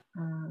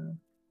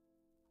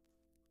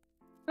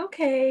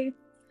Okay.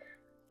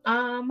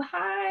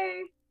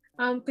 Hi.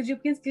 Could you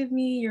please give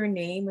me your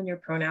name and your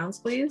pronouns,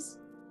 please?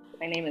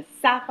 My name is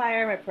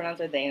Sapphire. My pronouns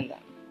are they and them.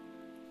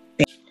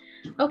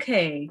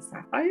 Okay,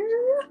 Sapphire.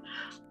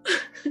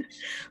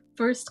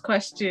 First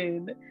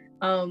question.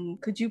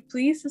 Could you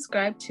please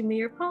describe to me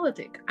your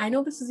politic? I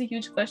know this is a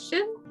huge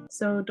question,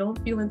 so don't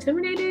feel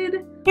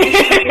intimidated.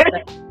 Just try your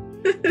best.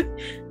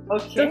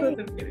 Don't feel Okay.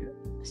 intimidated.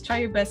 Just try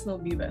your best and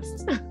it'll be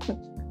best.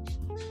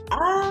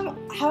 How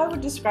I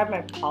would describe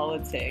my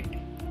politic.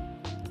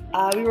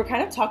 We were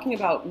kind of talking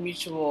about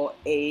mutual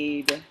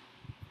aid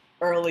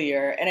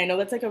earlier, and I know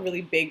that's like a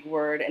really big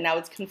word, and now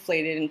it's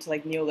conflated into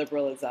like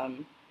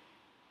neoliberalism.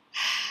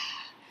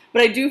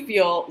 But I do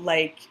feel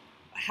like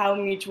how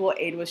mutual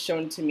aid was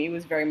shown to me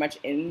was very much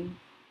in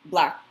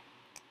Black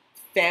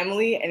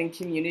family and in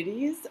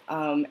communities,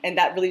 and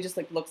that really just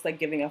like looks like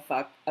giving a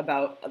fuck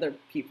about other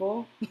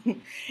people,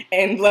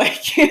 and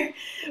like wanting,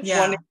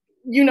 Yeah.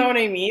 you know what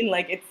I mean?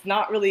 Like it's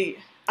not really.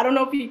 I don't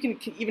know if you can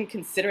even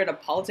consider it a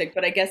politic,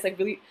 but I guess like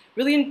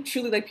really and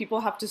truly, like people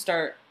have to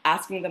start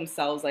asking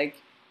themselves like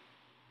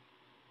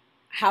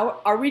how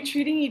are we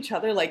treating each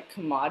other like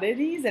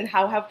commodities, and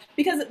how have,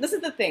 because this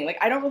is the thing, like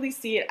I don't really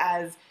see it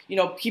as,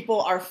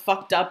 people are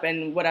fucked up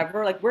and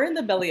whatever. Like we're in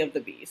the belly of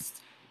the beast.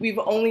 We've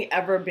only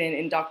ever been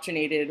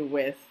indoctrinated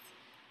with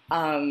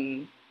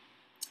um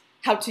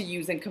how to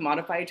use and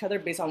commodify each other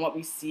based on what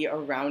we see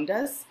around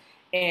us,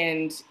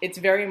 and it's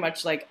very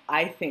much like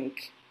I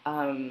think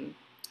uh,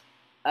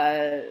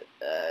 uh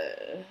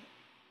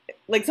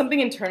like something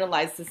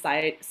internalized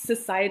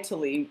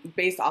societally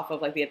based off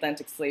of like the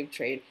Atlantic slave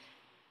trade,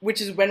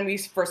 which is when we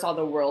first saw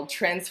the world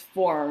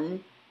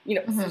transform.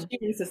 Mhm.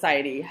 Human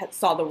society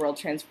saw the world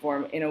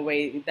transform in a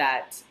way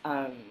that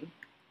I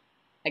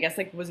guess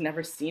like was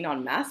never seen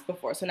on mass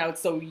before. So now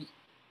it's so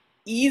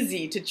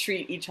easy to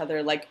treat each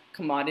other like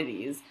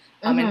commodities,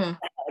 and Mhm.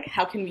 like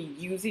how can we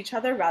use each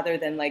other rather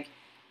than like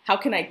how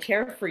can I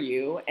care for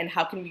you, and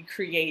how can we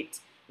create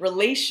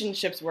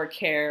relationships where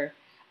care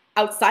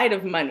outside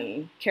of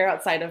money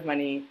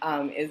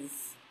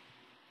is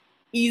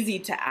easy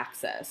to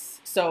access.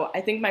 So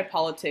I think my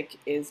politic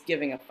is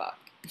giving a fuck.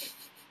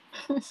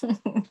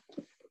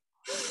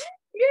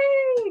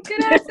 Yay!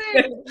 Good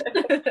answer.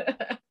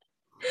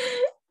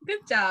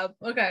 Good job.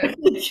 Okay.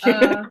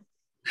 Uh,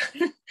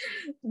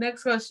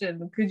 Next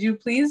question. Could you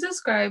please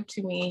describe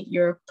to me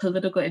your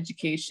political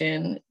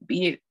education,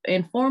 be it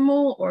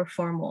informal or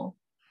formal?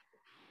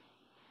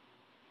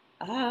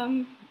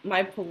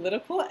 My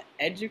political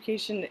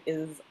education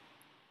is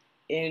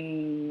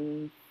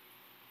informal.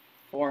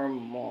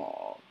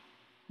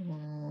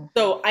 Mm.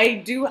 So I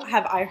do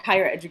have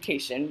higher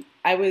education.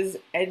 I was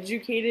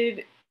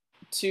educated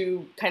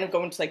to kind of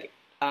go into like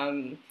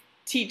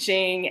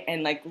teaching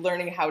and like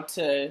learning how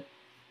to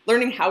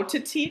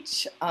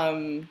teach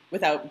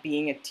without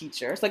being a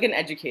teacher. It's like an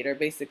educator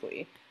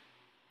basically.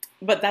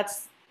 But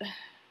that's,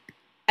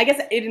 I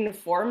guess it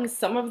informs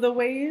some of the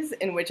ways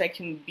in which I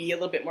can be a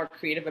little bit more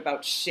creative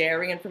about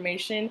sharing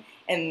information.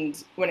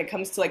 And when it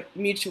comes to like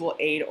mutual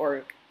aid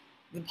or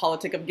the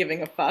politic of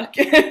giving a fuck,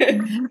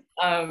 Mhm.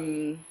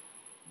 um,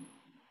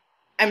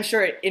 I'm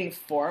sure it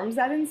informs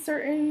that in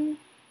certain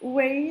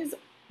ways.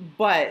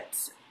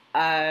 But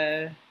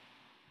I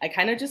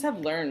kind of just have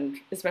learned,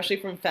 especially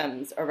from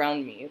femmes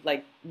around me,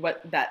 like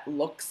what that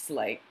looks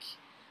like,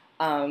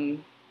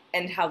 um,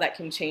 and how that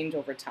can change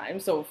over time.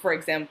 So, for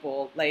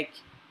example, like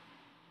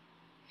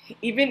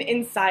even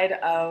inside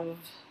of,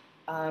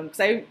 because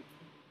I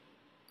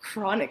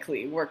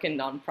chronically work in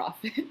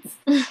nonprofits.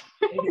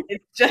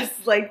 It's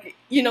just like,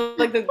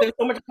 like there's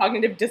so much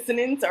cognitive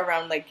dissonance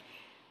around like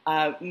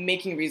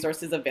making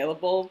resources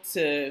available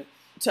to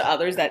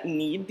others that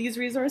need these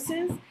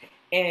resources,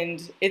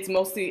 and it's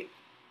mostly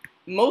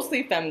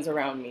femmes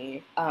around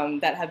me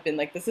that have been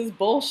like, this is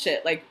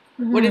bullshit. Like,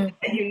 what is Mhm. it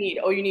that you need?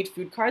 Oh, you need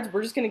food cards?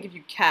 We're just gonna give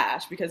you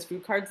cash because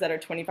food cards that are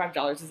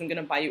 $25 isn't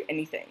gonna buy you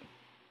anything,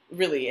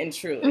 really and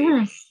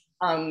truly.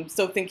 Mhm.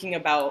 So thinking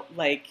about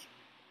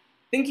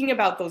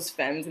those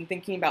femmes and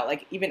thinking about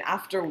like even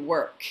after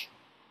work,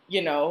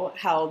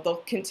 how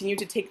they'll continue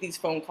to take these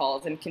phone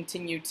calls and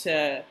continue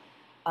to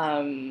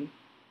um,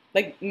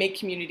 like make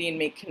community and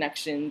make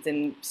connections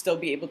and still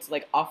be able to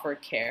like offer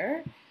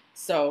care.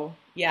 So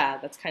yeah,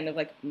 that's kind of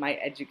like my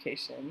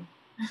education.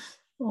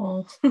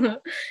 Oh.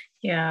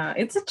 Yeah,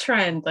 it's a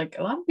trend. Like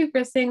a lot of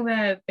people are saying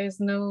that there's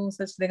no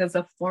such thing as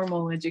a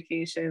formal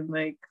education.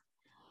 Like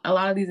a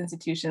lot of these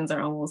institutions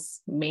are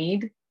almost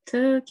made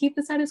to keep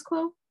the status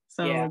quo.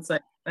 So Yeah. it's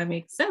like that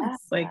makes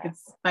sense. Like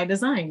it's by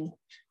design.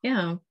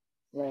 Yeah.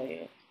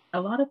 Right. A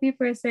lot of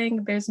people are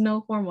saying there's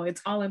no formal,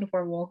 it's all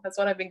informal. That's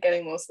what I've been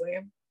getting mostly.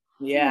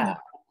 Yeah, Hmm.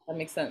 that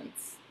makes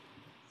sense.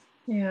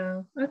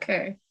 Yeah.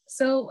 Okay.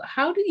 So,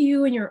 how do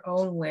you, in your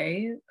own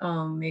way,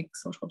 make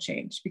social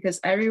change? Because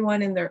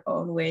everyone in their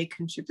own way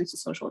contributes to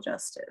social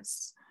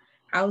justice.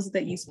 How is it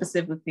that you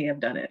specifically have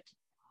done it?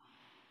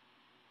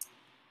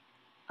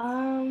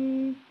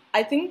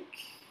 I think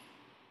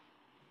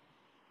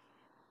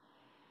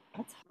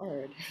that's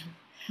hard.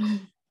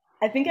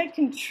 I think I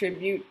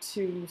contribute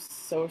to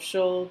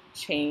social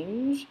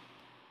change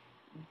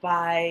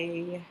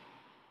by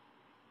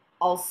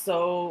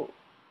also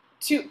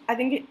I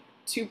think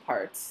two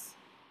parts.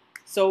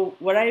 So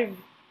what I've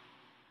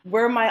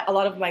where my a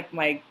lot of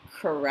my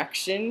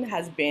correction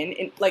has been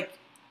in like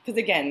because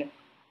again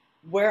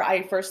where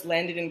I first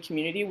landed in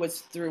community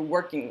was through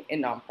working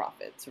in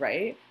nonprofits,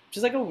 right? Which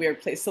is like a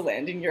weird place to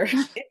land in your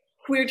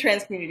queer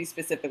trans community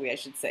specifically, I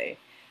should say.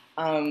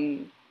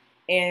 Um,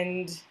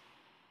 and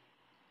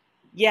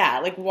yeah,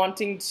 like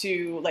wanting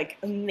to like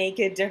make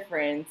a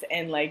difference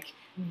and like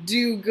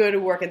do good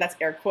work, and that's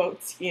air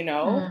quotes, you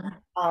know?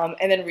 Mm.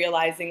 And then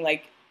realizing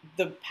like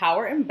the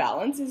power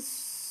imbalance is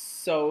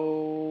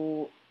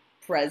so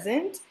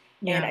present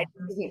and Yeah. I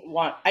didn't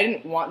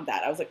want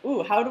that. I was like,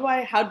 ooh, how do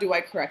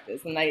I correct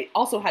this? And I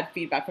also had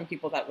feedback from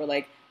people that were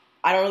like,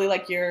 I don't really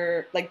like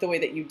your like the way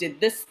that you did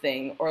this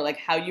thing, or like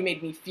how you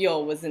made me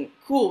feel wasn't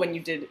cool when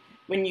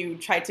you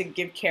tried to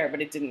give care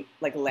but it didn't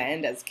like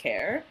land as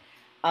care.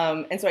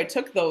 And so I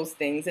took those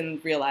things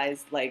and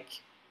realized like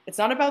it's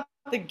not about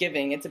the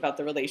giving, it's about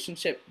the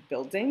relationship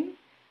building,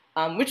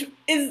 which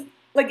is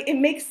like it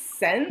makes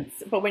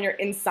sense, but when you're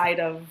inside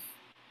of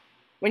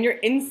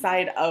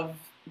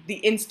the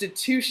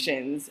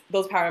institutions,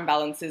 those power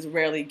imbalances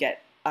rarely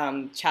get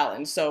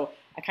challenged. So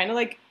I kind of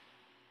like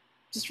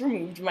just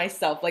removed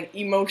myself, like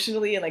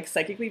emotionally and like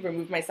psychically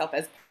removed myself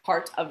as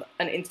part of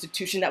an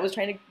institution that was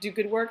trying to do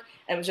good work,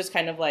 and was just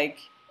kind of like,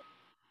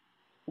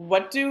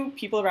 what do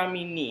people around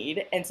me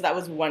need? And so that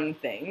was one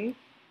thing.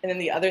 And then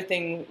the other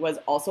thing was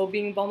also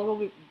being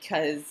vulnerable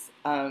because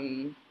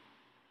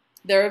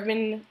there have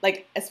been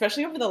like,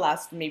 especially over the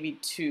last maybe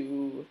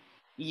 2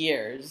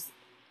 years,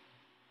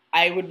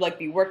 I would like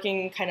be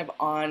working kind of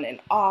on and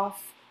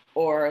off,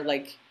 or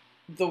like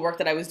the work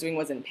that I was doing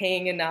wasn't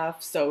paying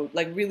enough. So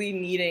like really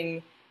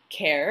needing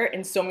care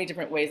in so many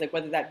different ways, like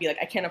whether that be like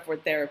I can't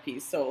afford therapy.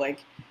 So like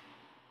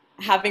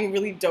having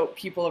really dope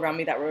people around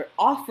me that were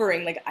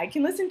offering like I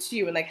can listen to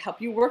you and like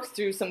help you work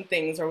through some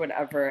things or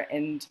whatever.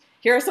 And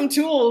here are some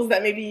tools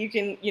that maybe you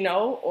can,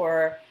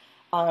 or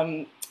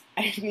um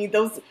I need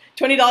those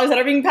 $20 that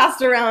are being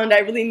passed around. I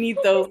really need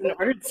those in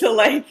order to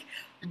like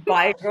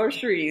buy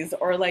groceries,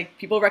 or like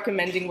people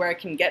recommending where I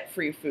can get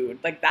free food.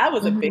 Like that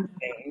was a big Hmm.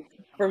 thing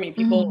for me.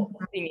 People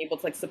Hmm. being able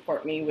to like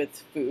support me with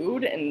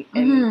food and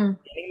Hmm.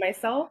 getting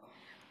myself.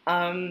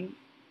 Um,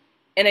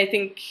 and I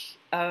think,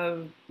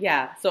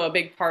 yeah, so a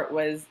big part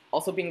was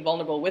also being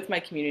vulnerable with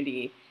my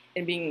community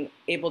and being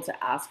able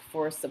to ask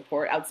for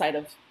support outside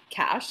of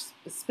cash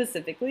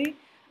specifically,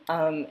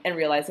 and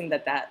realizing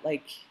that that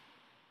like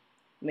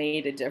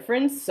made a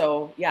difference.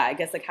 So yeah, I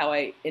guess like how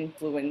I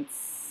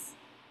influence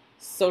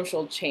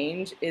social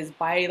change is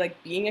by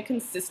like being a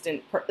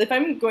consistent if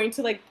I'm going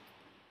to like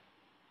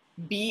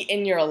be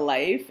in your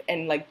life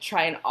and like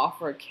try and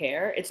offer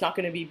care, it's not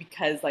going to be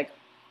because like,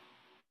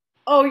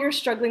 oh, you're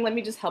struggling, let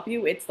me just help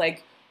you. It's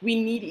like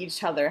we need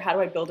each other. How do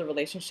I build a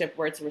relationship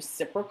where it's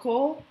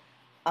reciprocal,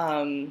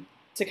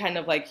 to kind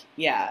of like,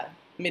 yeah,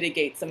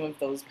 mitigate some of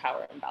those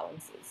power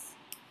imbalances.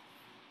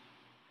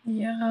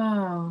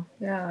 Yeah.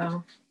 Yeah.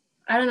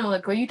 I don't know,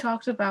 like when you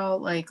talked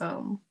about like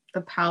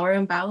the power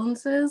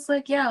imbalances,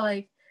 like yeah,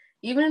 like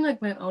even in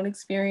like my own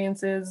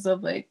experiences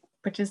of like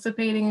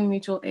participating in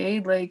mutual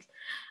aid, like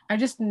I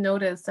just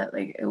noticed that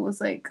like it was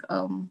like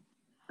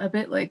a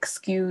bit like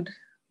skewed,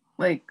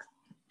 like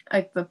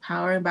the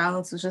power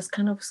imbalance was just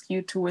kind of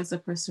skewed towards the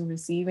person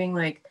receiving.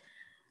 Like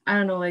I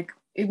don't know, like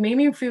it made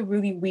me feel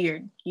really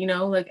weird,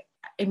 like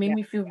it made Yeah.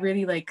 me feel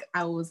really like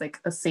I was like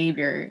a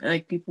savior.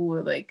 Like people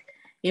were like,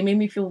 it made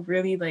me feel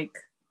really like,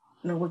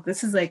 no, look,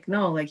 this is like,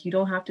 no, like you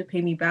don't have to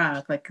pay me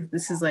back. Like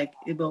this is like,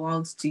 it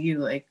belongs to you.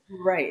 Like,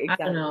 Right, I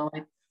don't exactly. know.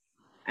 Like,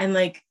 and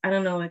like, I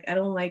don't know, like, I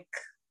don't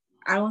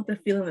want the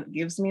feeling that it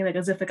gives me, like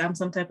as if like I'm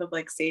some type of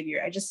like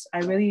savior. I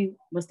really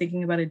was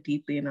thinking about it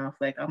deeply enough.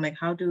 Like, I'm like,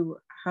 how do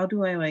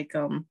I like,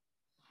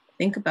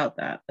 think about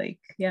that? Like,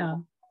 yeah,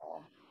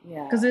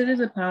 because Yeah. it is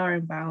a power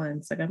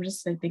imbalance. Like I'm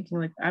just like thinking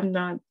like I'm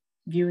not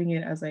viewing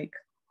it as like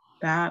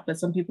that, but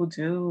some people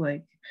do.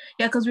 Like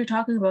yeah, because we're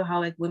talking about how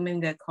like women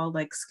get called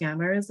like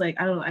scammers. Like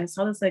I don't know. I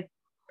saw this like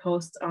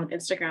post on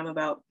Instagram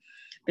about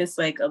this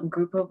like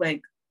group of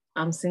like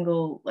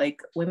single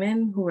like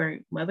women who are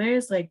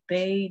mothers. Like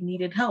they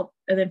needed help,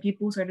 and then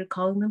people started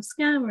calling them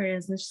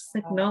scammers. And it's just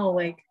like Uh, no,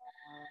 like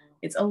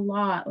it's a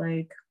lot.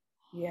 Like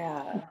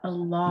yeah. it's a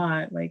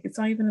lot. Like it's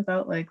not even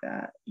about like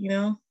that. You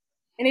know?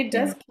 And it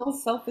Yeah. does kill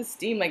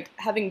self-esteem, like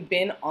having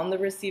been on the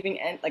receiving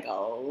end, like a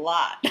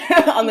lot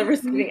on the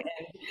receiving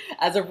end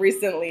as of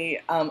recently,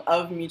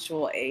 of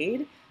mutual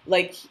aid.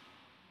 Like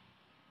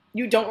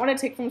you don't want to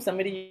take from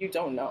somebody you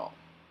don't know.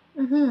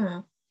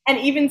 Mm-hmm. And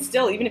even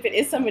still, even if it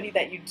is somebody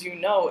that you do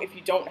know, if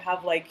you don't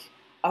have like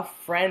a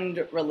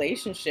friend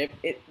relationship,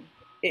 it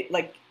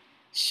like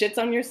shits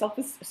on your self.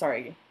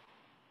 Sorry,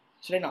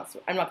 should I not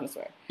swear? I'm not gonna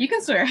swear. You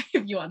can swear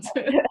if you want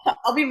to.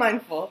 I'll be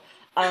mindful.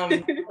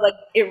 Like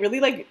it really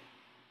like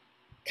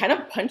kind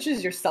of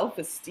punches your self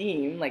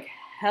esteem like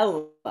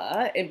hella.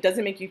 It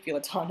doesn't make you feel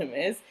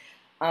autonomous.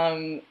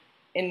 Um,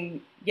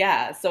 and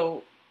yeah,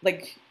 so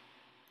like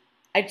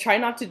I try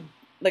not to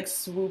like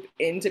swoop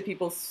into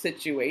people's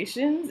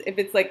situations. If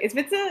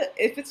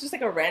it's just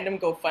like a random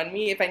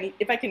GoFundMe,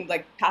 if I can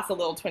like pass a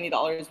little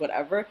 $20,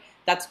 whatever,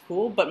 that's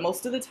cool. But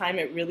most of the time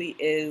it really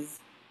is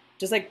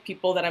just like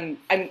people that I'm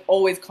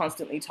always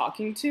constantly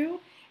talking to.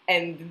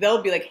 And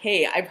they'll be like,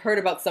 hey, I've heard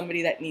about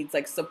somebody that needs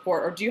like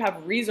support, or do you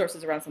have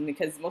resources around something?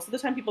 Because most of the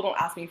time people don't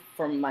ask me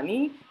for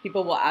money.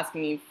 People will ask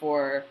me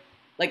for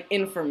like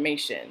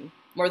information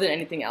more than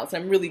anything else.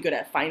 I'm really good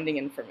at finding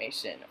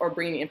information or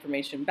bringing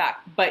information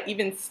back. But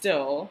even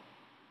still,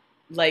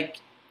 like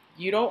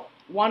you don't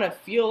want to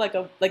feel like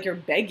you're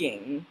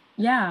begging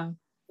Yeah.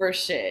 for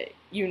shit,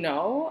 you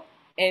know?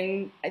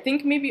 And I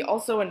think maybe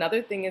also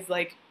another thing is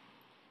like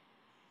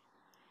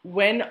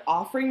when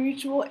offering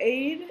mutual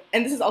aid,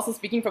 and this is also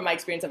speaking from my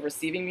experience of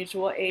receiving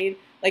mutual aid,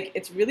 like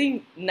it's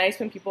really nice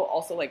when people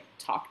also like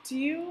talk to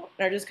you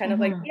and are just kind of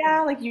like, Mm-hmm.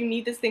 yeah, like you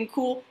need this thing,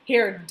 cool,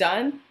 here,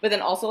 done. But then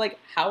also like,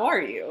 how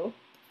are you?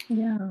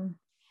 Yeah.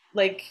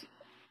 Like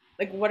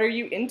what are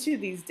you into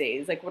these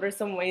days? Like what are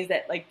some ways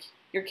that like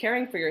you're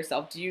caring for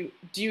yourself? Do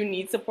you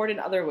need support in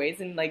other ways?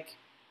 And like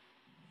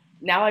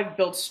now I've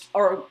built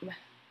or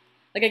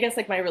like I guess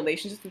like my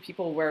relationships with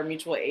people where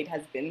mutual aid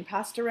has been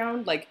passed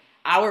around, like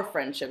our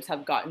friendships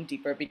have gotten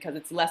deeper because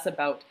it's less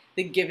about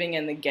the giving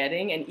and the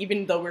getting. And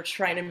even though we're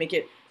trying to make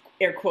it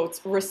air quotes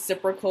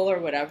reciprocal or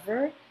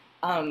whatever,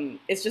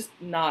 it's just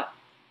not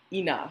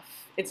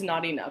enough. It's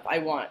not enough. I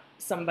want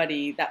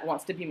somebody that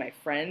wants to be my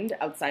friend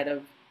outside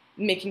of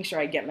making sure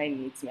I get my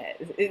needs met.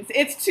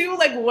 It's too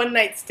like one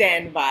night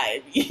stand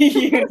vibe,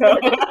 you know.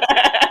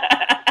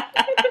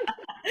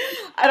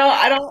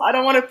 I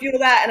don't want to feel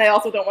that, and I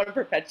also don't want to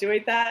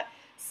perpetuate that.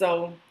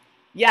 So,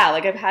 yeah,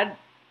 like I've had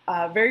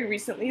very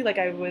recently, like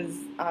I was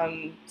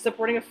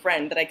supporting a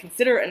friend that I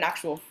consider an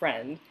actual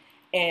friend,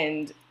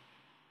 and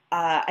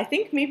I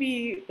think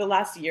maybe the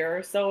last year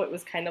or so, it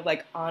was kind of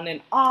like on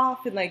and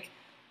off, and like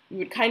we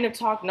would kind of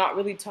talk, not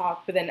really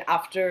talk, but then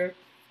after,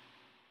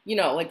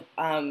 like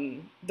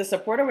the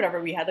support or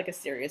whatever, we had like a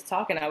serious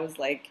talk, and I was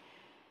like,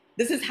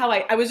 this is how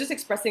I was just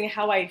expressing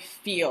how I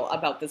feel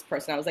about this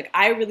person. I was like,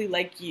 I really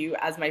like you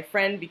as my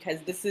friend because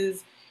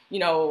you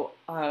know,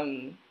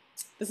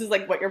 this is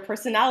like what your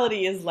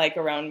personality is like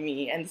around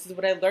me, and this is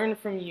what I learned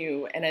from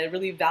you, and I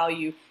really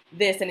value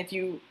this. And if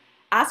you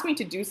ask me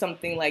to do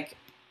something, like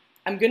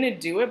I'm gonna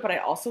do it, but I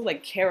also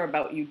like care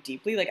about you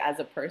deeply, like as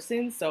a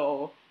person.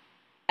 So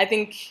I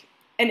think,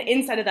 and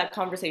inside of that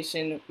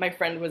conversation, my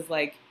friend was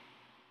like,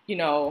 you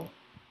know,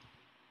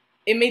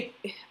 it made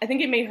I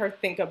think it made her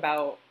think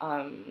about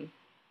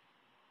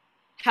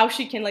how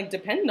she can like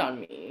depend on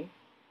me,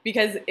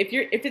 because if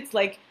it's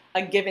like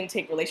a give and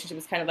take relationship,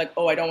 it's kind of like,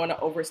 oh, I don't want to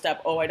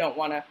overstep, oh, I don't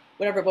want to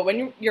whatever. But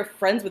when you're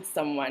friends with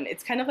someone,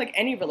 it's kind of like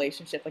any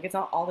relationship, like it's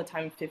not all the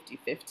time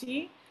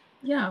 50-50,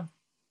 Yeah.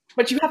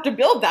 but you have to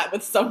build that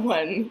with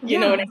someone, you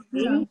know what Yeah. I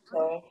Yeah. mean?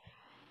 So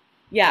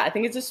yeah, I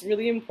think it's just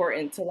really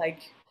important to like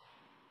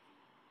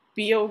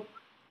be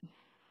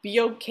be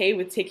okay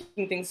with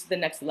taking things to the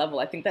next level.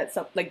 I think that's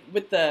like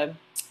with the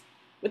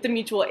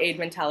mutual aid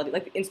mentality,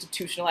 like the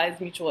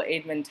institutionalized mutual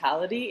aid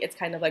mentality, it's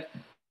kind of like,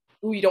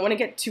 ooh, you don't want to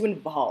get too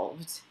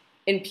involved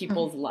in Mm.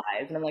 people's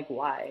lives. And I'm like,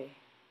 why?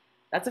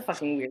 That's a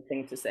fucking weird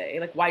thing to say.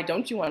 Like, why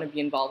don't you want to be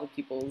involved with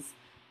people's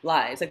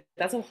lives? Like,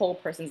 that's a whole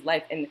person's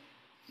life. And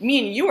me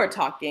and you are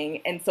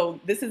talking. And so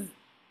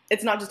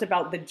it's not just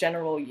about the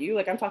general you.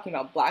 Like, I'm talking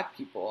about Black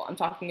people. I'm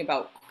talking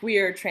about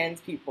queer,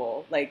 trans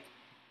people, like,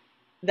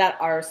 that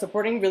are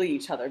supporting really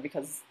each other,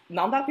 because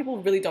non-Black people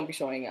really don't be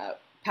showing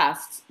up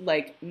past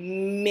like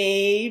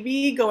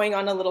maybe going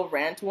on a little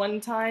rant one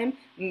time,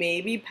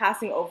 maybe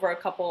passing over a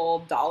couple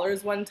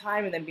dollars one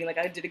time, and then being like,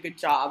 I did a good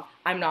job,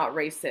 I'm not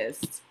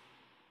racist,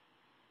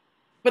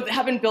 but they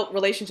haven't built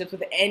relationships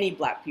with any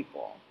Black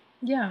people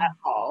Yeah. at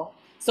all.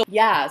 So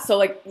yeah, so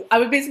like I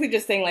was basically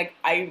just saying, like,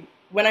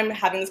 when I'm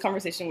having this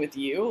conversation with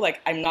you,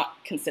 like I'm not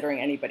considering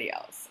anybody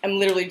else. I'm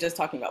literally just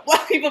talking about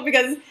Black people,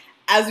 because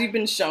as we've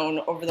been shown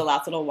over the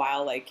last little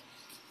while, like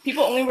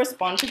people only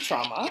respond to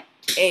trauma.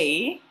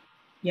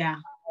 Yeah.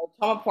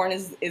 Trauma porn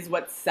is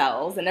what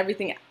sells, and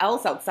everything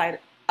else outside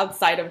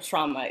of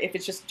trauma, if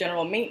it's just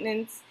general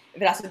maintenance,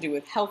 if it has to do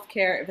with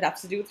healthcare, if it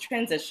has to do with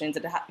transitions,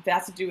 if it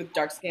has to do with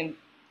dark skinned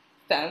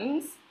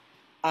femmes,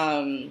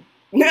 um,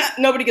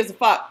 nobody gives a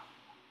fuck.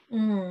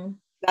 Mm.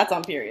 That's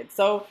on period.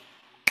 So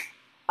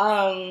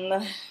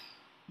um,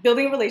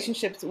 building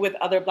relationships with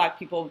other Black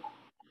people,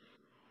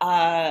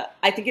 I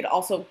think it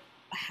also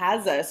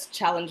has us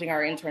challenging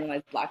our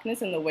internalized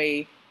Blackness in the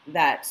way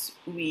that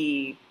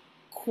we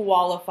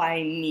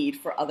qualify need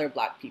for other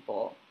Black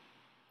people,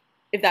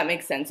 if that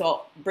makes sense.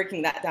 So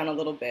breaking that down a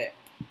little bit,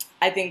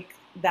 I think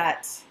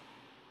that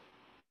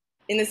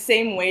in the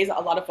same ways, a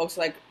lot of folks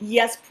are like,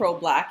 yes,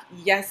 pro-Black,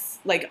 yes,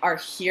 like are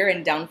here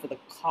and down for the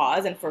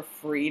cause and for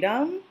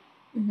freedom.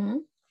 Mm-hmm.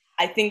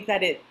 I think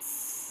that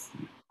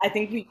I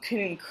think we can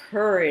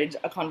encourage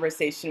a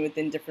conversation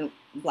within different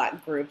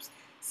Black groups,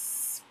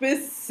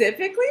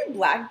 specifically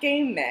Black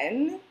gay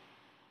men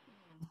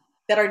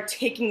that are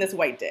taking this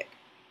white dick.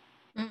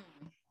 Mm.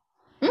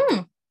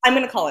 Mm. I'm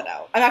gonna call it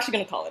out. I'm actually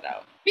gonna call it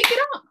out. Speak it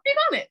out. Speak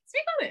on it.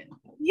 Speak on it.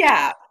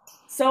 Yeah.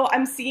 So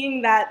I'm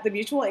seeing that the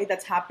mutual aid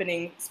that's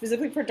happening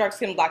specifically for dark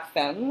skinned Black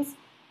femmes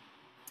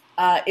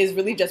is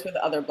really just with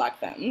other Black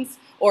femmes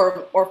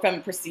or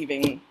femme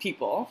perceiving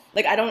people.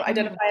 Like I don't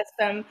identify as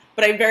femme,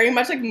 but I very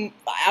much like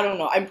I don't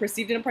know. I'm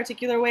perceived in a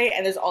particular way,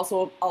 and there's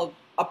also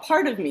a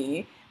part of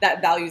me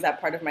that values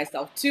that part of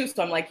myself too.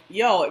 So I'm like,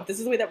 yo, if this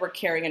is the way that we're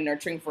caring and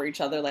nurturing for each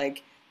other,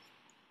 like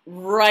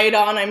right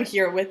on, I'm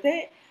here with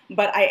it.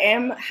 But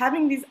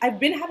I've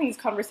been having these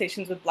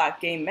conversations with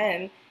Black gay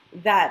men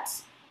that,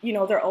 you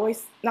know, they're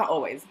always, not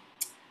always,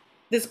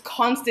 this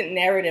constant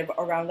narrative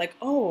around like,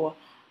 oh,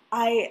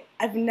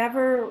 I've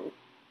never,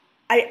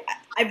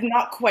 I've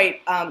not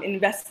quite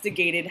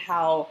investigated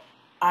how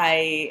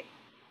I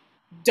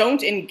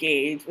don't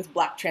engage with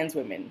Black trans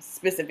women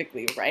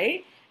specifically,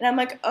 right? And I'm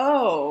like,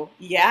 oh,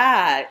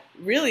 yeah,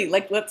 really?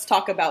 Like, let's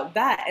talk about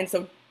that. And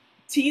so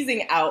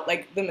teasing out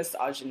like the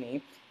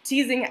misogyny,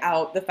 teasing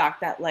out the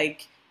fact that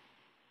like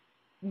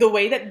the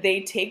way that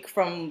they take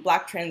from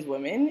Black trans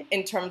women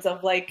in terms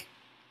of like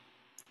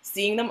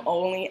seeing them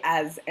only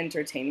as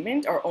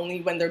entertainment or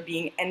only when they're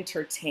being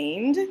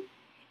entertained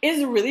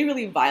is really,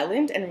 really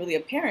violent and really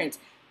apparent,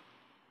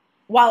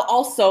 while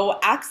also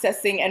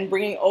accessing and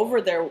bringing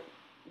over their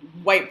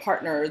white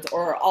partners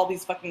or all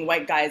these fucking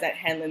white guys at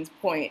Hanlon's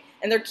Point,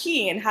 and they're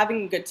keying and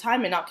having a good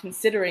time and not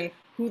considering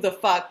who the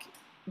fuck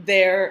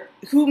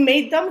who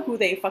made them who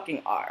they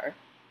fucking are.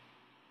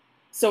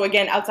 So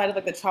again, outside of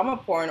like the trauma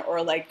porn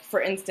or like,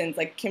 for instance,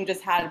 like Kim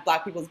just had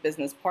Black People's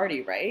Business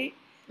Party, right?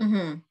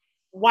 Mm-hmm.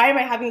 Why am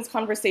I having this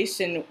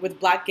conversation with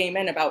Black gay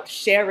men about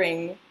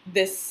sharing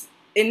this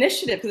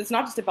initiative? Because it's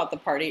not just about the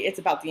party, it's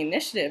about the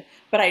initiative.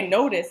 But I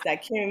noticed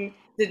that Kim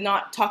did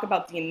not talk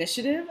about the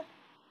initiative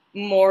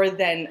more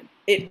than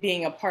it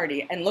being a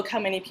party. And look how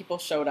many people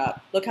showed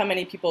up. Look how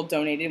many people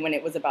donated when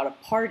it was about a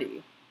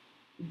party.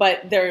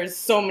 But there's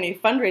so many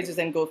fundraisers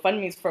and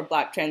GoFundMes for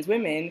Black trans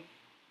women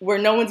where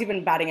no one's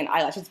even batting an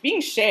eyelash. It's being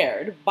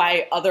shared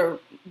by other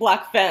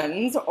Black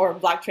femmes or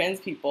Black trans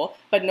people,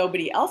 but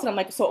nobody else. And I'm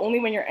like, so only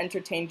when you're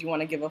entertained do you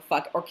want to give a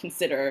fuck or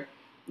consider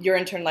your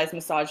internalized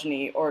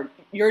misogyny or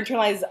your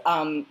internalized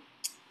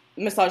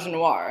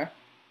misogynoir,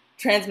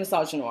 trans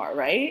misogynoir,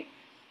 right?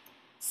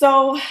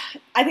 So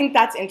I think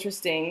that's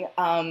interesting.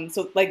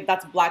 So like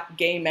that's Black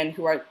gay men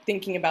who are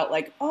thinking about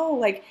like, oh,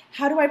 like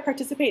how do I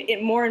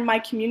participate more in my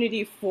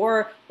community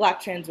for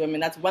Black trans women?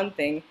 That's one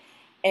thing.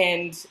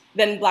 And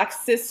then Black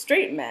cis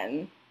straight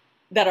men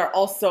that are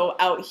also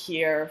out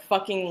here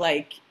fucking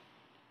like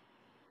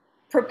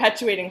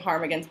perpetuating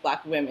harm against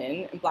Black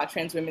women and Black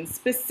trans women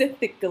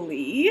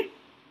specifically,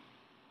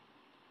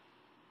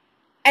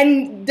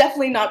 and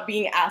definitely not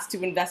being asked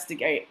to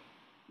investigate.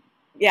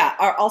 Yeah,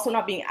 are also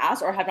not being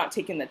asked or have not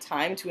taken the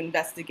time to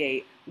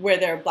investigate where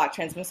their Black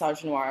trans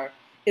misogynoir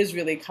is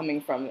really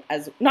coming from,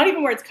 as not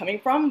even where it's coming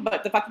from,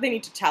 but the fact that they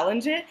need to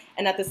challenge it.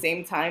 And at the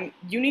same time,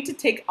 you need to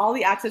take all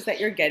the access that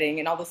you're getting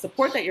and all the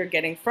support that you're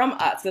getting from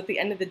us. So at the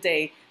end of the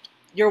day,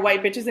 your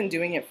white bitch isn't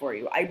doing it for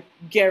you. I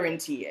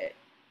guarantee it.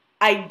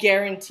 I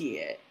guarantee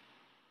it.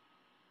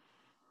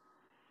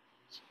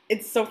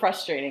 It's so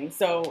frustrating.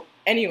 So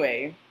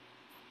anyway,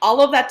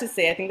 all of that to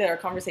say, I think there are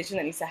conversations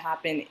that needs to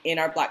happen in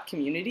our Black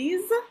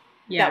communities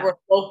that we're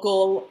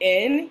vocal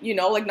in, you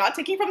know, like not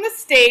taking from the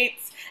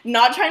States,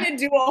 not trying to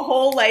do a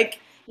whole like,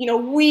 you know,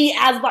 we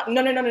as Black,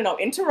 no.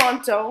 In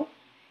Toronto,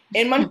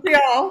 in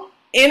Montreal,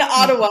 in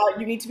Ottawa,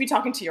 you need to be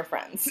talking to your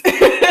friends.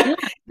 You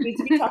need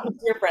to be talking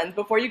to your friends.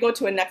 Before you go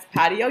to a next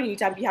patio, you need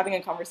to be having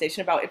a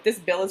conversation about if this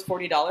bill is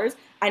 $40,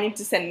 I need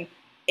to send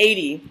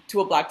 80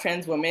 to a Black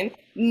trans woman.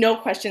 No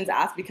questions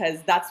asked,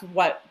 because that's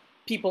what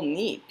people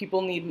need.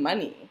 People need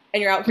money.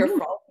 And you're out here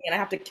frolicking, and I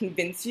have to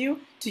convince you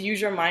to use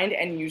your mind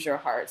and use your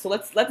heart. So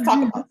let's talk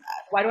about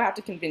that. Why do I have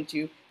to convince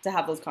you to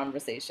have those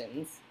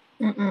conversations?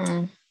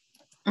 Yeah,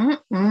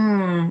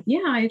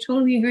 I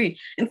totally agree.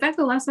 In fact,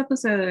 the last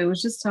episode, it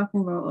was just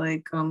talking about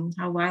like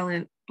how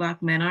violent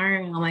Black men are.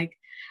 And I'm like,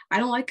 I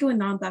don't like it when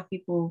non-Black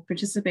people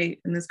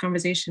participate in this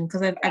conversation,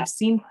 because I've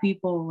seen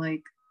people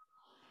like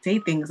say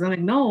things. I'm like,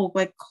 no,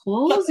 like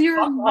close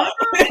your mouth.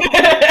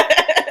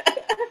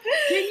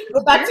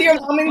 Go back to your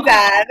mom and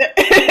dad.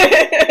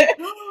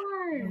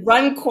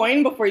 Run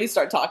coin before you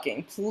start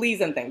talking,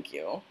 please and thank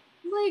you.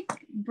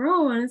 Like,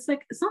 bro, and it's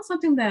like, it's not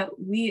something that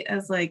we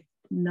as like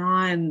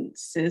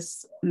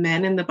non-cis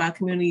men in the Black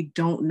community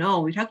don't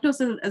know. We talk to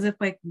us as if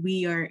like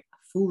we are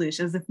foolish,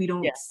 as if we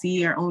don't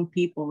see our own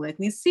people. Like,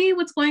 we see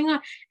what's going on.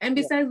 And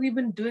besides, we've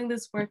been doing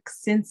this work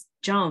since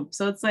jump.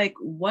 So it's like,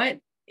 what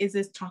is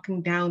this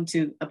talking down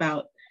to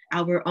about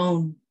our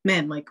own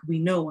men? Like, we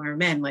know our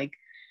men. Like,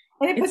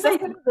 and it puts us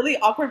in a really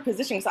awkward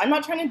position. So I'm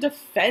not trying to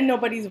defend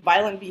nobody's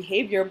violent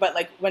behavior, but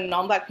like when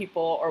non-Black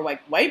people or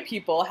like white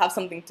people have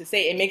something to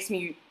say, it makes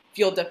me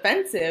feel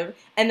defensive.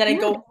 And then I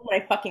go home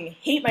and I fucking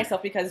hate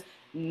myself, because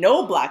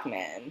no Black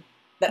man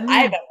that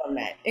I've ever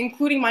met,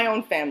 including my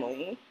own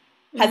family,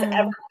 has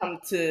ever come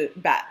to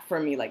bat for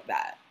me like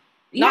that.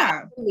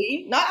 Not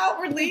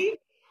outwardly.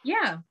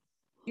 Yeah.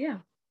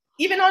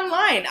 even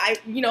online,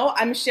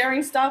 I'm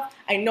sharing stuff.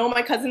 I know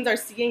my cousins are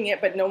seeing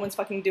it, but no one's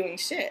fucking doing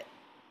shit.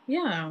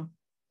 Yeah.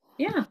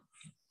 Yeah.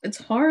 It's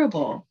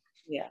horrible.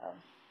 Yeah.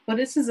 But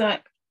this is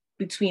like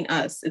between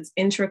us. It's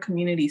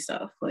intra-community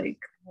stuff. Like,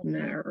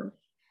 no,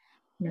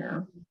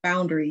 no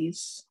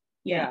boundaries.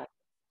 Yeah.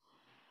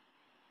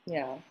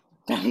 Yeah.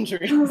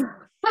 Boundaries.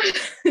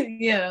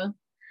 Yeah.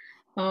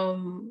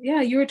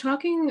 Yeah, you were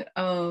talking,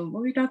 what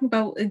were you talking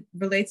about? It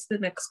relates to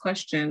the next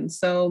question.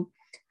 So,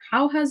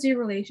 how has your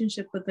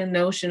relationship with the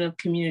notion of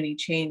community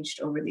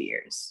changed over the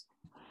years?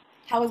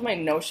 How has my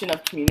notion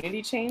of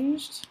community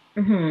changed?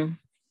 Mm-hmm.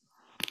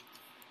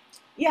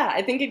 Yeah,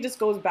 I think it just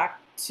goes back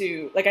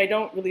to like I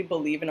don't really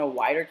believe in a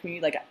wider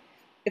community. Like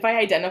if I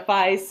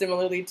identify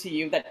similarly to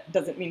you, that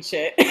doesn't mean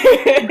shit.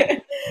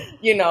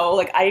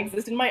 Like I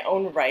exist in my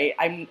own right.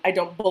 I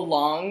don't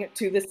belong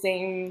to the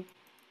same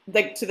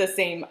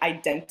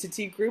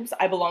identity groups.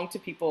 I belong to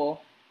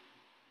people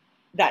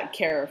that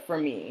care for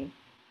me.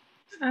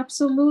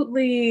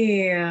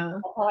 Absolutely.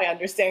 That's how I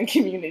understand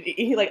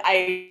community. Like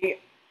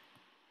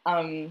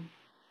um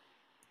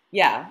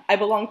yeah, I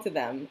belong to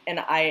them and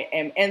I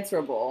am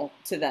answerable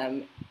to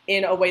them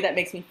in a way that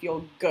makes me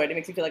feel good. It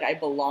makes me feel like I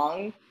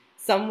belong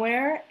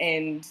somewhere,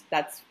 and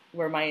that's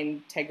where my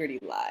integrity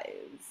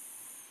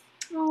lies.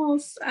 Oh,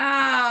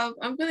 stop.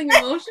 I'm feeling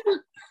emotional.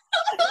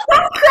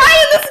 I'm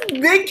crying this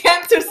big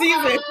cancer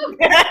season.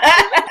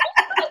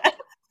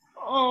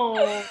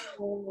 Oh.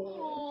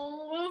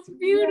 Oh, that's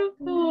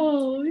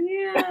beautiful.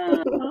 Yeah.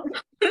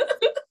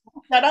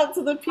 Shout out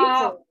to the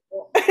people.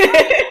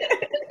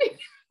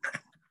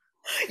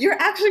 You're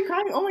actually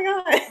crying. Oh my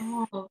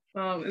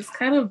god. It's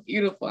kind of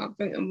beautiful. I'm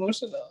feeling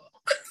emotional.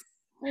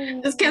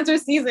 This cancer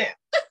season.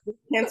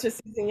 Cancer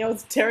season, yo,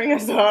 it's tearing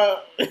us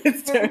up.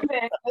 It's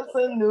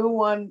a new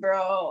one,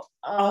 bro.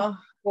 A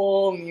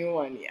whole new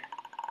one, yeah.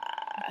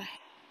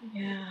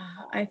 Yeah,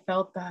 I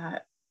felt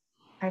that.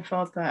 I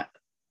felt that.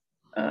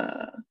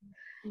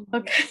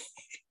 Okay.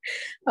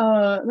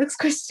 Next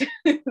question.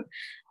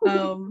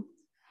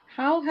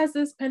 How has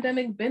this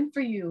pandemic been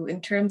for you in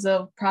terms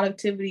of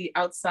productivity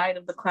outside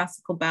of the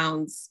classical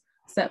bounds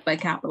set by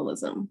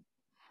capitalism?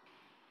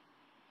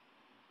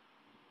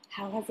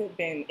 How has it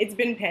been? It's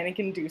been panic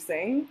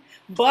inducing,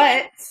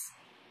 but,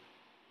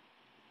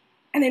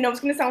 and I know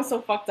it's gonna sound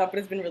so fucked up, but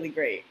it's been really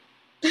great.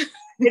 It's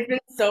been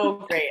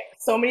so great.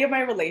 So many of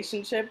my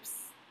relationships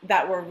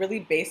that were really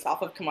based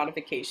off of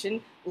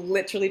commodification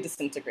literally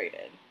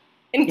disintegrated,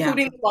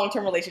 including the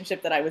long-term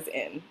relationship that I was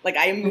in. Like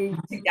I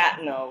moved to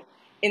Gatineau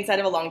inside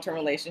of a long-term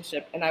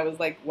relationship, and I was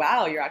like,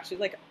 wow, you're actually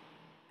like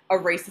a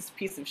racist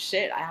piece of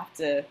shit. I have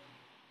to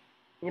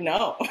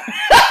know.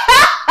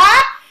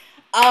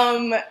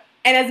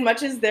 And as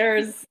much as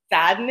there's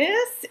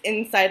sadness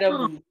inside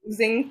of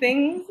losing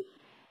things,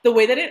 the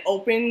way that it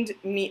opened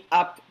me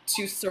up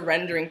to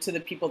surrendering to the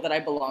people that I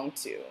belong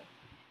to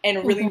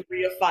and really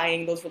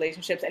reifying those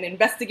relationships and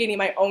investigating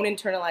my own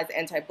internalized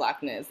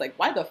anti-Blackness. Like,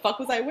 why the fuck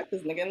was I with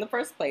this nigga in the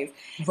first place?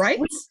 Right?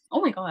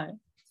 Oh my God.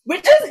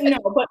 Which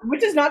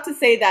is not to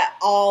say that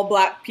all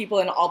Black people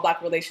and all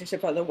Black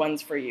relationships are the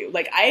ones for you.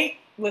 Like,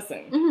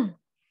 listen.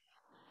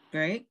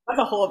 Right? That's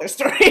a whole other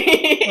story.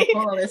 A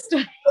whole other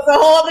story. That's a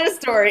whole other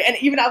story. And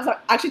even I was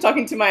actually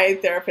talking to my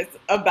therapist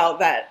about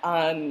that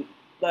on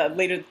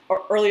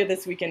earlier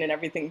this weekend and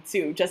everything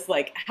too. Just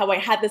like how I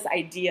had this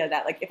idea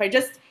that like if I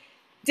just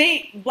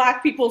date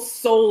Black people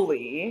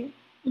solely,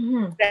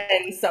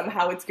 then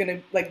somehow it's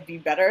gonna like be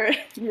better.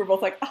 We were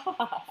both like,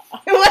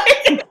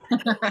 like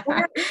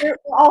we're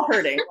all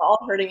hurting. We're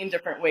all hurting in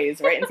different ways,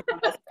 right? And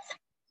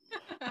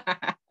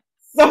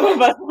some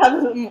of us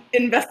have some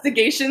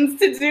investigations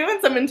to do and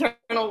some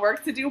internal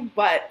work to do,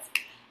 but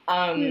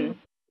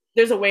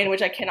there's a way in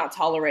which I cannot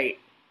tolerate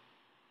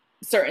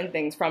certain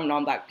things from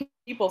non-Black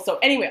people. So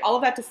anyway, all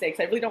of that to say,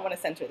 because I really don't want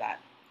to center that.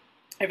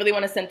 I really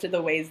want to center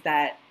the ways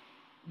that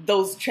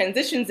those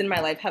transitions in my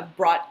life have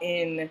brought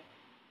in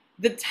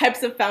the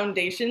types of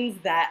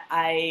foundations that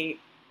I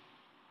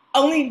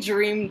only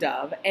dreamed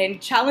of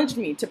and challenged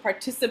me to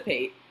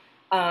participate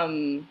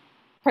in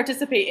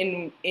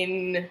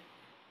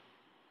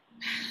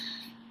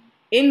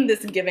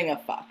this giving a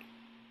fuck,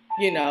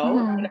 in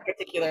a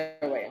particular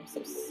way. I'm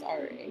so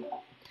sorry.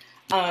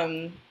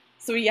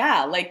 So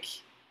yeah, like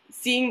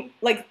seeing,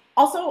 like,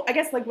 also, I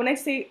guess, like, when I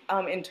say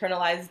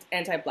internalized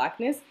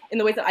anti-Blackness, in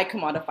the ways that I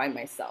commodify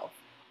myself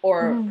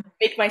or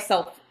make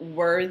myself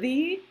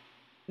worthy,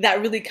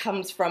 that really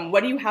comes from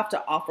what do you have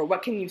to offer?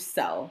 What can you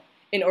sell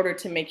in order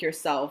to make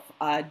yourself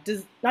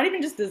not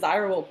even just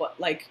desirable, but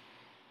like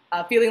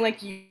feeling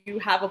like you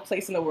have a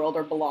place in the world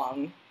or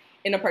belong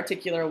in a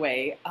particular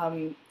way.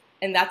 And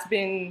that's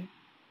been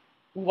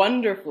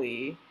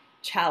wonderfully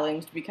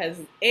challenged because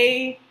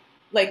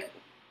like,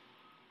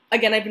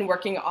 again, I've been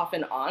working off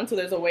and on. So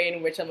there's a way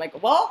in which I'm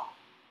like, well,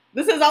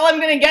 this is all I'm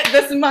going to get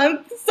this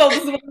month. So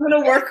this is what I'm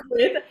going to work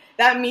with.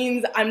 That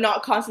means I'm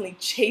not constantly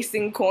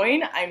chasing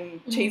coin.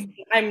 I'm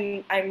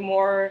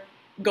more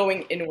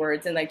going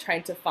inwards and like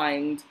trying to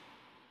find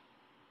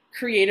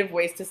creative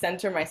ways to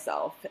center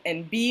myself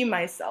and be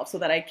myself so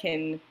that I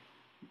can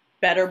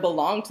better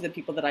belong to the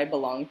people that I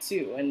belong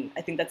to. And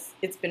I think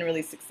it's been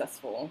really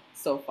successful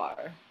so far.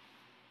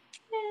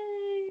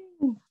 Yay!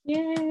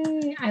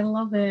 Yay! I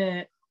love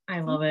it.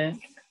 I love it.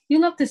 You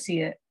love to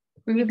see it.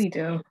 We really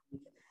do.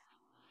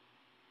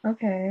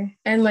 Okay.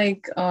 And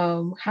like,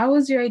 how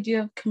has your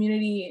idea of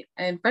community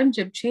and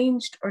friendship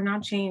changed or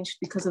not changed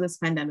because of this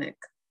pandemic?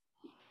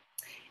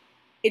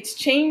 It's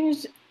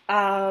changed.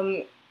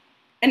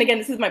 And again,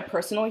 this is my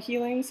personal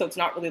healing, so it's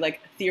not really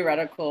like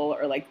theoretical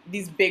or like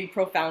these big,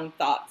 profound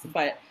thoughts,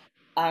 but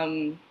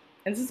and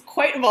this is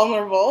quite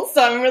vulnerable,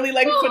 so I'm really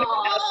like putting it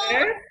out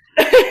there.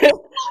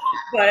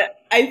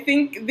 But I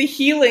think the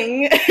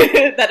healing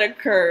that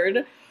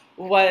occurred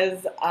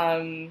was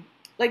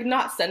like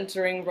not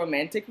centering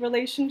romantic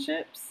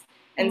relationships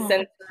and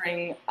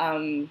centering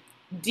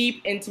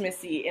deep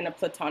intimacy in a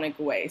platonic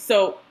way.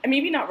 So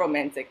maybe not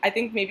romantic. I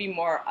think maybe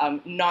more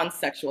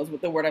non-sexual is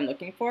the word I'm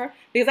looking for.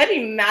 Because I'd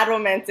be mad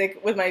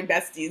romantic with my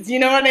besties. You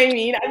know what I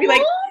mean? I'd be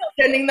like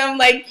sending them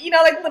like, you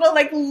know, like little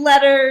like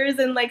letters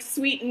and like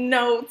sweet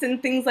notes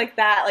and things like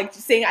that. Like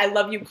just saying I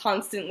love you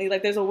constantly.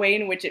 Like there's a way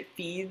in which it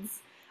feeds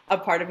a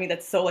part of me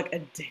that's so like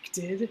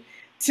addicted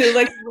to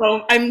like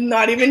I'm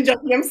not even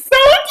joking. I'm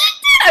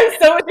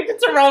so addicted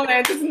to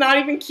romance. It's not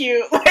even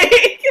cute.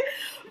 Like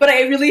but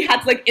I really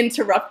had to like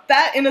interrupt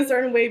that in a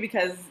certain way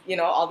because, you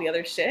know, all the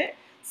other shit.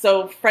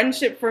 So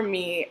friendship for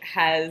me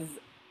has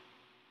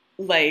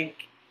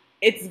like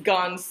it's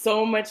gone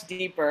so much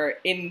deeper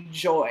in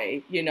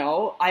joy, you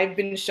know? I've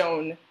been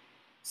shown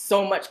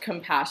so much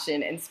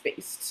compassion and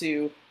space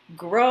to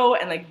grow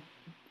and like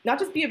not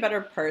just be a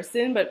better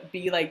person, but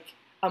be like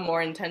a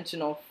more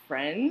intentional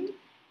friend.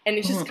 And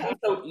it's just comes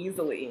so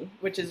easily,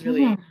 which is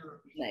really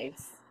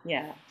nice.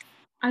 Yeah.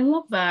 I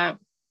love that.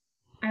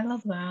 I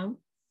love that.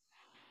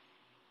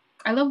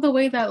 I love the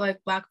way that like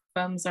Black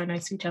femmes are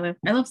nice to each other.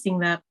 I love seeing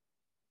that.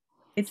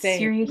 It's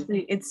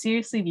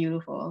seriously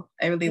beautiful.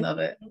 I really love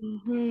it.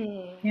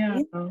 Mm-hmm. Yeah.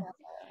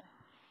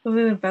 Those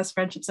are the best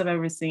friendships I've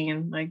ever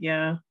seen. Like,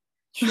 yeah.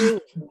 True.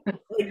 Like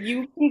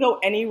you can go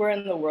anywhere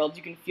in the world,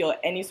 you can feel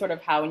any sort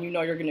of how, and you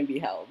know you're going to be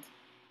held.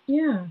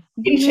 Yeah.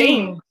 You can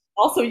change.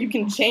 Also, you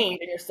can change,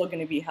 and you're still going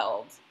to be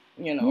held.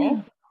 You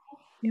know.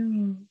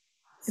 Yeah.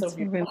 So it's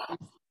beautiful.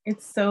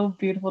 It's so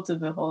beautiful to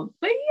behold.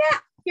 But yeah,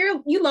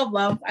 you love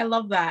love. I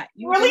love that.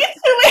 Really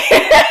into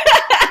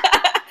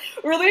it.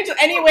 Really into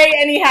anyway,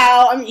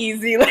 anyhow. I'm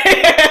easy.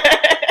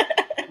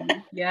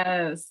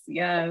 Yes.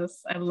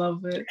 I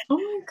love it. Oh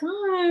my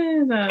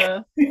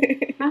god.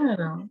 I don't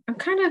know. I'm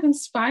kind of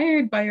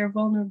inspired by your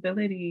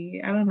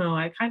vulnerability. I don't know.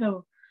 I kind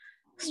of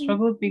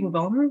struggle with being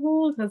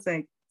vulnerable because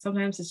like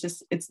sometimes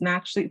it's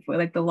naturally for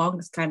like the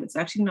longest time it's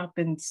actually not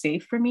been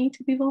safe for me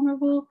to be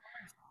vulnerable.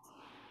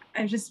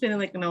 I've just been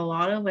like in a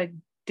lot of like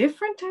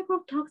different type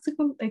of toxic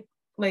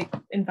like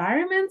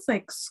environments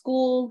like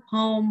school,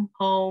 home,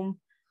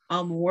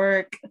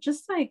 work.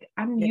 Just like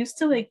I'm used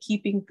to like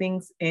keeping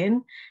things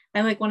in,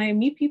 and like when I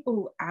meet people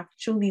who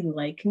actually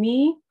like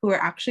me, who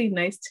are actually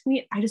nice to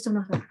me, I just don't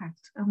know how to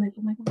act. I'm like,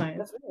 oh my god,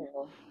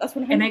 that's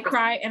what. And I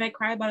cry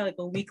about it like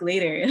a week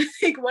later.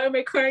 Like, why am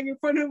I crying in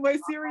front of my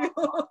cereal?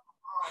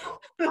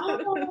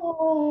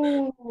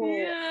 Oh,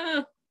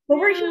 yeah. But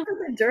we're here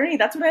for the journey.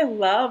 That's what I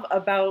love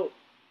about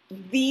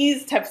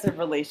these types of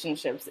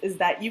relationships is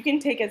that you can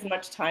take as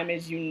much time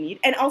as you need,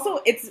 and also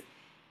it's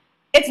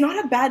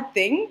not a bad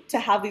thing to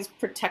have these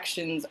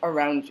protections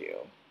around you.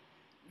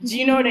 Do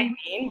you know what I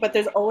mean? But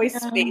there's always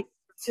space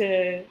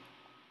to,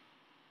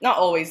 not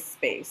always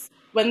space,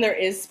 when there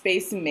is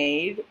space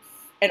made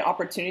and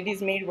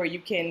opportunities made where you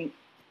can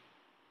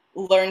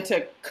learn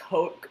to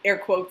air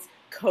quotes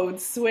code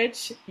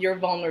switch your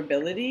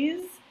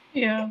vulnerabilities.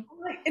 Yeah.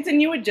 It's a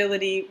new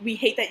agility. We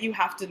hate that you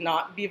have to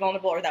not be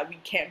vulnerable or that we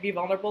can't be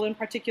vulnerable in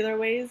particular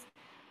ways.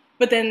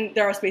 But then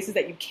there are spaces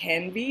that you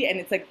can be, and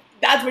it's like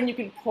that's when you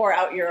can pour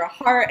out your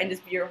heart and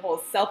just be your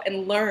whole self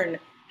and learn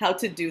how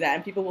to do that,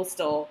 and people will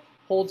still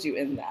hold you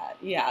in that.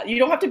 Yeah, you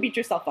don't have to beat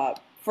yourself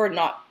up for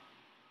not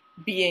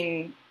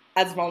being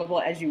as vulnerable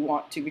as you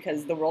want to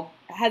because the world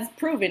has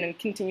proven and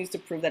continues to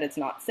prove that it's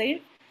not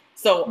safe.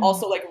 So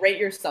also like rate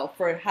yourself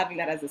for having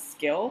that as a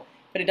skill,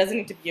 but it doesn't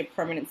need to be a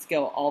permanent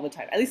skill all the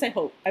time. At least I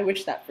hope. I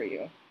wish that for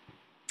you.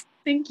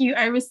 Thank you.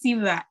 I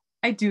receive that.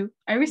 I do.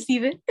 I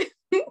receive it.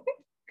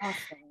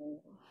 Awesome.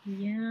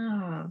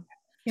 Yeah.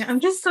 I'm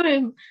just so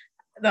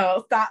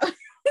no, stop.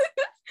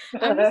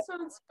 I'm just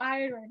so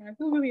inspired right now. I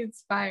feel really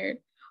inspired.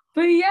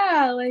 But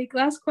yeah, like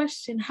last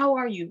question. How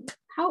are you?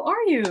 I'm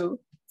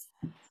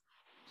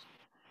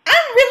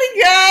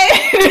really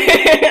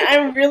good.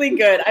 I'm really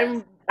good.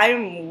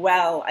 I'm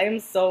well. I am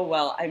so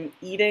well. I'm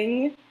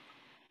eating.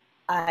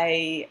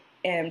 I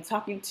am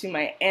talking to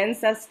my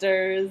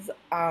ancestors.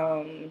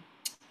 I've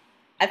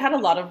had a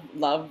lot of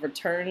love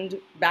returned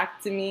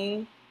back to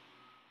me,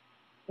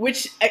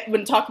 which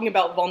when talking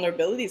about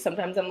vulnerability,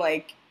 sometimes I'm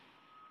like,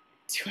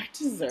 do I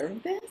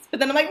deserve this? But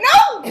then I'm like,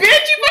 no, bitch,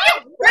 you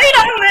fucking great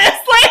on this.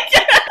 Like,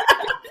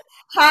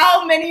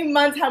 how many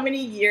months, how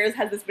many years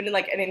has this been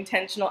like an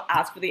intentional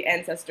ask for the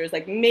ancestors?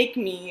 Like, make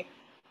me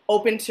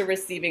open to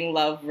receiving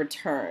love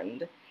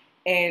returned.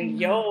 And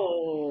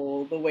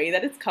yo, the way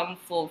that it's come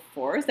full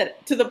force,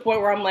 that to the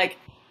point where I'm like,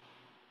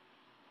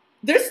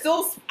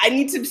 I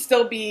need to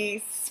still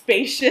be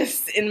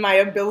spacious in my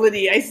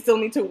ability. I still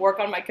need to work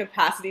on my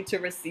capacity to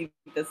receive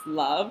this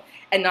love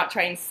and not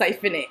try and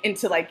siphon it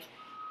into like,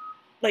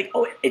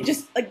 oh, it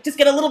just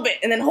get a little bit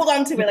and then hold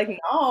on to it. Like,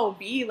 no,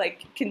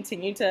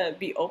 continue to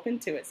be open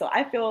to it. So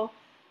I feel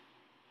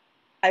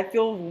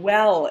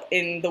well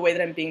in the way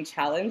that I'm being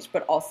challenged,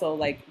 but also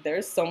like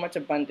there's so much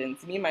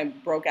abundance. Me and my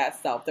broke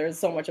ass self, there's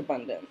so much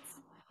abundance.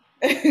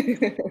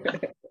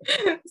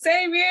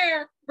 Same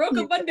here. Broke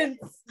abundance.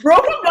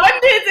 Broke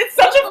abundance. It's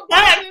such a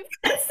flex.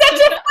 It's such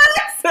a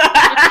flex.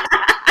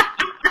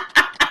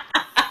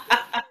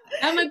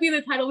 That might be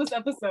the title of this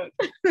episode.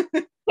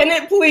 Can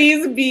it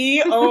please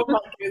be? Oh my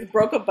goodness,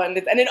 broke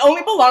abundance, and it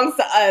only belongs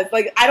to us.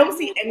 Like I don't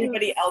see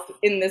anybody else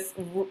in this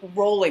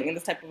rolling in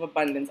this type of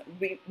abundance.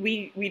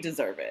 We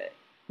deserve it.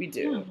 We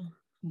do. Yeah.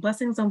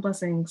 Blessings on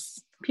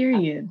blessings.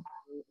 Period.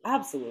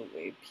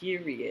 Absolutely.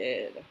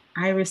 Period.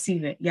 I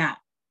receive it. Yeah.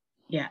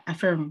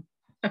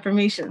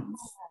 Affirmations.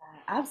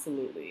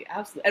 Absolutely.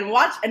 And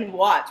watch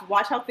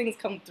how things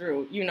come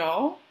through. You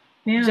know.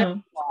 Yeah.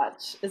 Just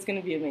watch. It's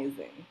gonna be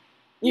amazing.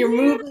 You're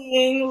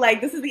moving, like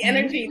this is the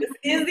energy. This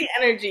is the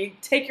energy.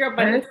 Take your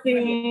abundance.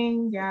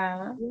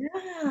 Yeah.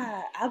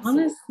 Yeah,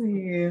 absolutely.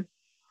 Honestly.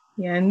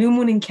 Yeah, new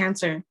moon in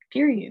Cancer.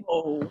 Period.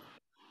 Oh.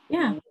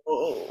 Yeah.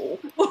 Oh.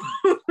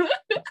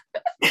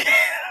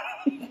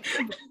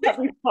 Got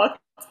me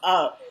fucked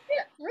up.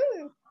 Yeah,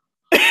 really.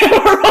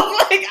 We're all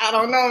like, I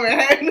don't know,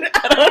 man.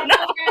 I don't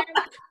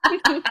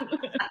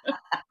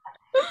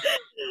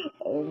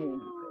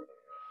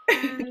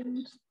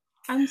know.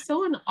 I'm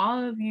so in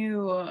awe of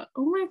you. Oh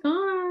my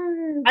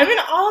God. I'm in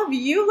awe of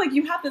you. Like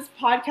you have this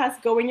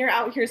podcast going. You're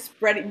out here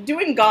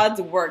doing God's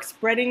work,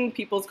 spreading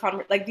people's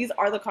like these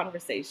are the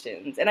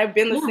conversations. And I've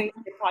been listening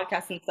to your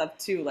podcasts and stuff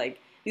too. Like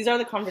these are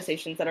the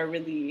conversations that are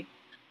really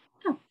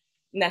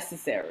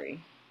necessary.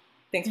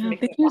 Thanks for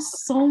making thank you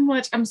so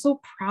much. I'm so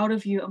proud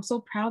of you. I'm so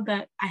proud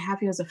that I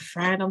have you as a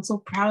friend. I'm so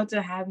proud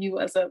to have you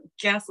as a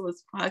guest on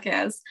this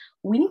podcast.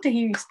 We need to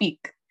hear you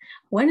speak.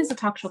 When is the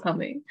talk show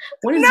coming?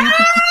 When is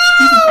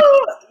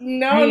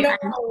No.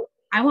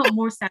 I want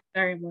more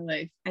satire in my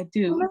life. I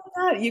do. Oh my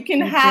God, you can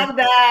have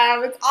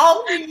that. It's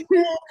all for you.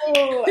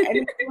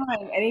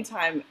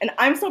 Anytime. And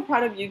I'm so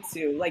proud of you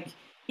too. Like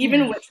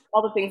even with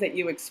all the things that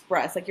you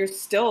express, like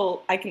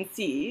I can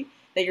see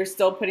that you're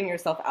still putting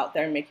yourself out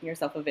there and making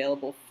yourself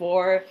available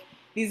for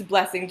these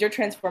blessings. You're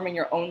transforming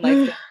your own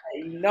life. So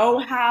you know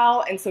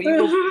how, and so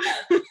you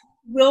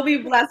will be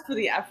blessed for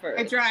the effort.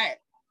 I try.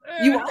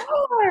 You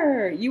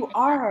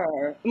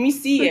are. And we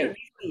see it.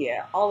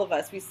 All of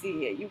us, we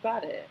see it. You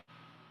got it.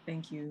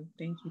 Thank you.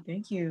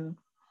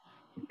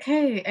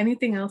 Okay,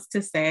 anything else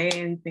to say?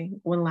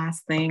 Anything? One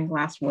last thing,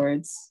 last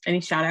words.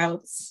 Any shout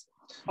outs?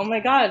 Oh my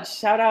God.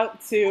 Shout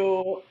out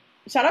to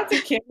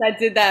Kim that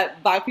did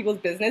that Black People's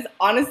Business.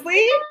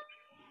 Honestly,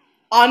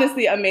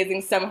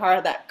 amazing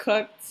Samhara that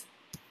cooked.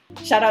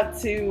 Shout out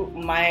to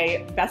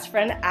my best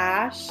friend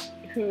Ash,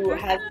 who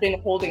has been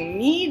holding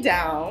me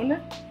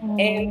down,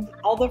 and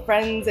all the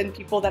friends and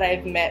people that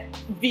I've met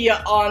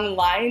via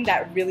online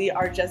that really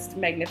are just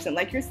magnificent,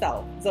 like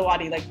yourself,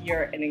 Zawadi. Like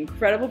you're an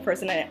incredible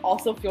person, and I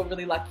also feel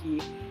really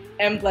lucky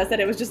and blessed that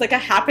it was just like a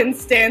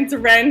happenstance,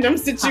 random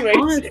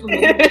situation.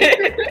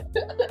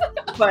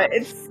 But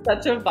it's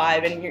such a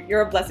vibe, and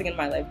you're a blessing in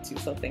my life too.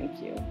 So thank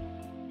you.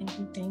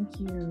 Thank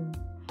you.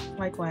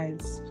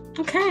 Likewise.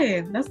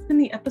 Okay, that's been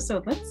the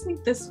episode. Let's see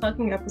if this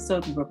fucking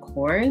episode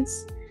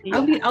records.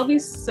 Yeah. I'll be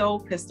so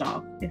pissed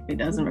off if it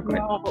doesn't record.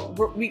 No,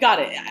 we got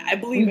it. I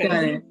believe in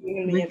it.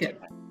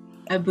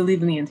 I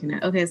believe in the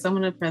internet. Okay, so I'm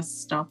gonna press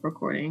stop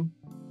recording.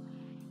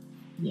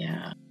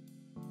 Yeah.